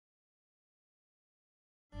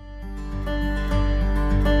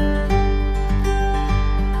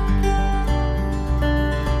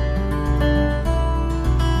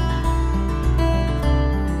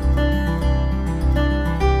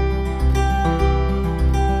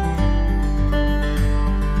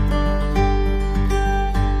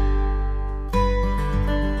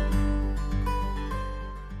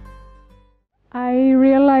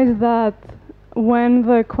when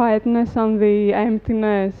the quietness and the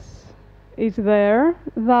emptiness is there,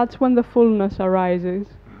 that's when the fullness arises.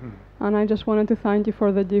 And I just wanted to thank you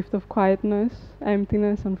for the gift of quietness,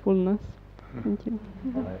 emptiness, and fullness. Thank you.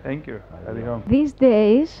 Thank you. Adios. These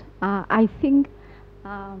days, I think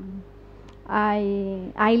I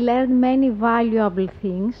learned many valuable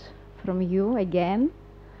things from you again.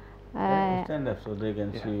 Stand up so they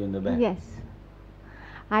can see you in the back. Yes.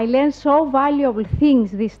 I learned so valuable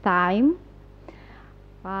things this time.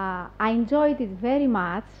 I enjoyed it very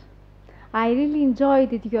much. I really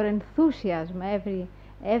enjoyed it, your enthusiasm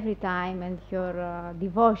every time, and your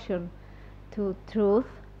devotion to truth.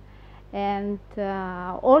 And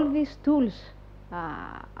all these tools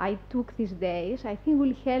I took these days, I think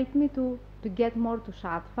will help me to get more to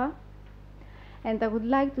sattva. And I would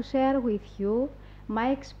like to share with you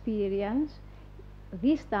my experience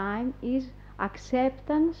this time is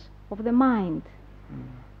acceptance of the mind.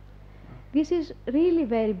 This is really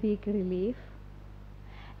very big relief,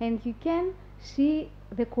 and you can see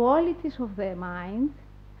the qualities of the mind,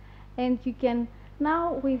 and you can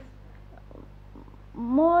now with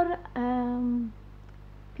more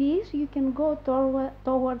peace you can go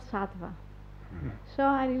towards sattva. So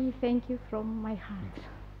I really thank you from my heart.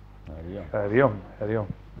 Adios. Adios.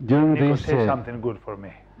 During Nico, this, say something good for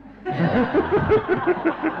me.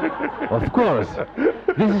 of course,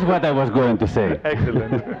 this is what I was going to say.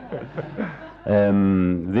 Excellent.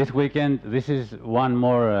 This weekend, this is one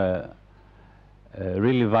more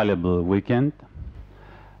really valuable weekend.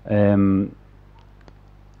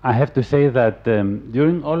 I have to say that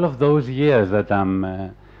during all of those years that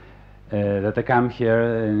that I come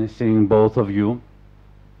here and seeing both of you,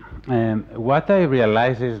 what I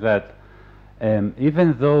realize is that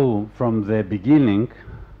even though from the beginning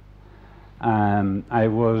I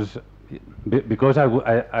was, because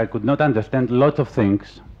I could not understand lots of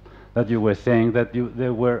things that you were saying, that they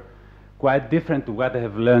were quite different to what I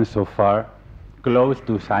have learned so far, close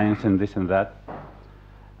to science and this and that.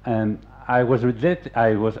 And I was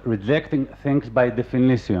rejecting things by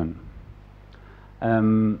definition.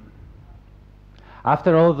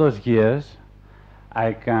 After all those years,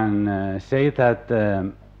 I can say that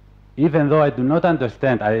even though I do not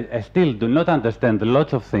understand, I still do not understand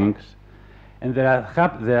lots of things, and there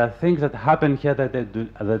are things that happen here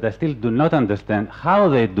that I still do not understand how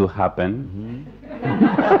they do happen.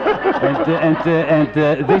 And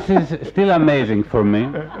this is still amazing for me.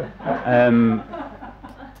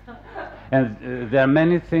 And there are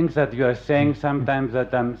many things that you are saying sometimes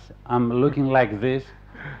that I'm looking like this.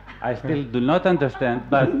 I still do not understand,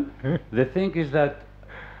 but the thing is that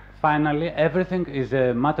finally everything is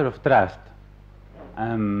a matter of trust.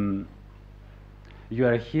 You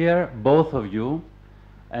are here, both of you,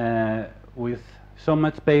 with so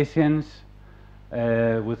much patience,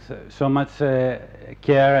 with so much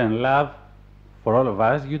care and love for all of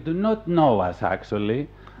us. You do not know us actually,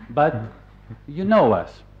 but you know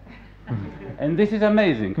us. And this is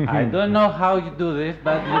amazing. I don't know how you do this,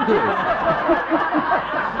 but you do it.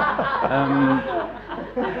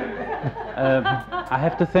 I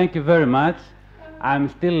have to thank you very much. I'm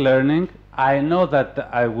still learning. I know that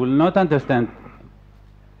I will not understand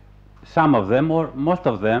some of them or most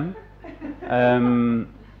of them,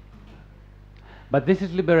 but this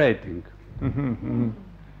is liberating.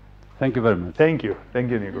 Thank you very much. Thank you,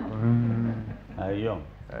 Nico. Ariom.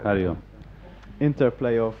 Ariom.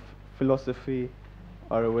 Interplay of philosophy,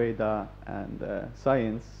 Ayurveda, and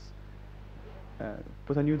science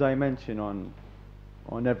put a new dimension on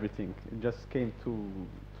everything. It just came to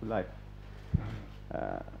life.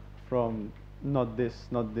 From not this,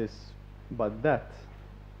 but that.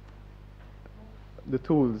 The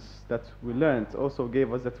tools that we learned also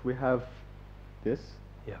gave us that we have this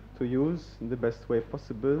to use in the best way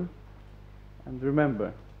possible and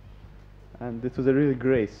remember. And it was a real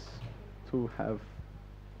grace to have.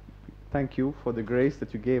 Thank you for the grace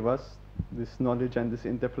that you gave us, this knowledge and this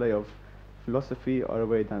interplay of philosophy,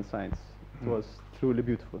 Ayurveda, and science. It was truly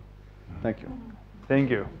beautiful. Thank you.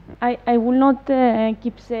 Thank you. I will not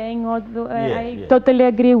keep saying, although I totally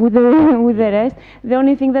agree with the rest. The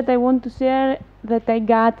only thing that I want to share that I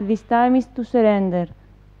got this time is to surrender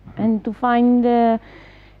and to find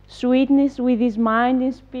sweetness with his mind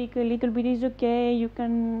and speak a little bit. It's okay, you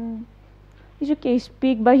can, it's okay,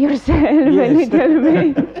 speak by yourself a little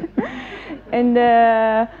bit. And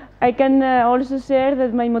I can also share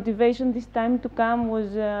that my motivation this time to come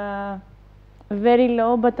was very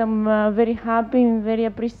low, but I'm very happy and very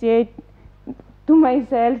appreciate to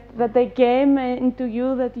myself that I came, and to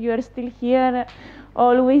you that you are still here,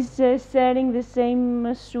 always sharing the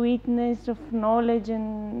same sweetness of knowledge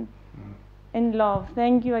and and love.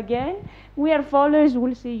 Thank you again. We are followers.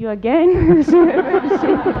 We'll see you again.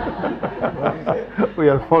 We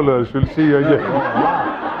are followers. We'll see you again.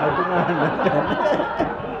 I do not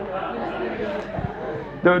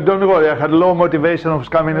understand. Don't worry, I had low motivation of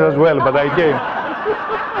coming as well, but I came.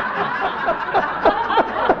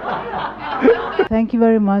 Thank you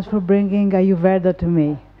very much for bringing Ayurveda to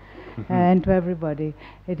me and to everybody.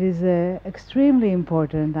 It is extremely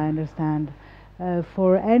important, I understand,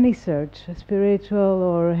 for any search, spiritual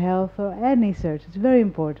or health or any search. It's very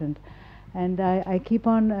important. And I keep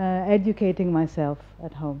on educating myself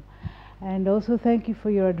at home. And also thank you for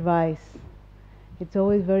your advice. It's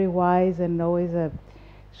always very wise and always a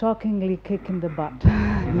shockingly kick in the butt.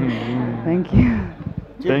 Thank you.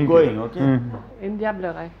 Keep going, okay? India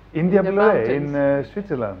Bleuret. India the Bleuret in mountains.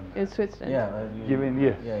 Switzerland. In Switzerland. Yeah. Giving,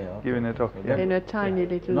 yes, okay. giving a talk. Yeah. In a tiny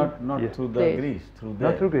little Not Yes. through the place. Greece, through there.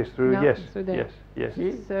 Not through Greece, through, No, yes, through there. yes.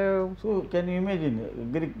 See? So So can you imagine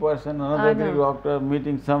a Greek person, I another know. Greek doctor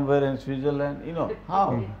meeting somewhere in Switzerland? You know,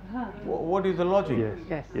 how? What is the logic? Yes,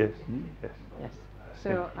 Yes. yes, Hmm? yes, yes.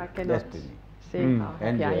 So I cannot Destiny. say how happy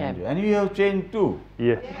Enjoy, I am. enjoy. And you have changed too.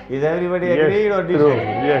 yes. Is everybody Yes, agreed or true,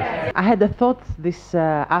 disagreed? yes. I had a thought this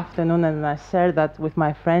afternoon, and I shared that with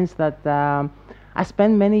my friends, that I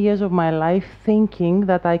spent many years of my life thinking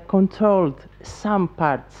that I controlled some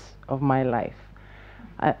parts of my life.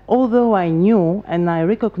 Although I knew and I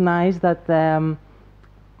recognized that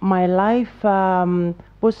my life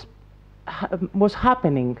was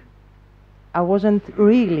happening. I wasn't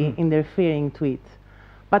really interfering to it.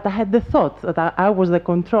 But I had the thought that I was the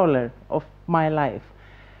controller of my life.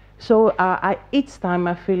 So each time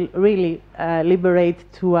I feel really liberated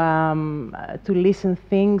to listen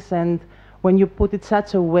things, and when you put it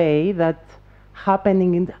such a way that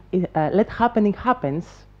let happening happens,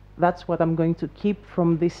 that's what I'm going to keep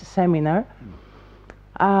from this seminar.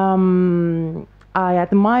 I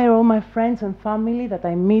admire all my friends and family that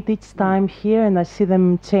I meet each time here, and I see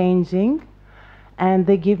them changing, and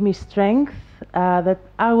they give me strength that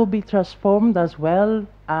I will be transformed as well,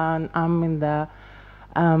 and I'm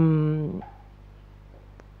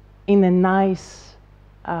in a nice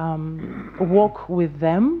walk with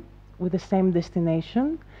them, with the same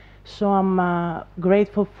destination. So I'm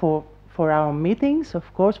grateful for our meetings,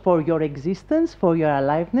 of course, for your existence, for your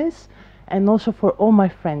aliveness, and also for all my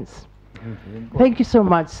friends. Thank you so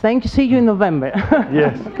much. Thank you. See you in November.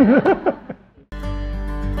 Yes.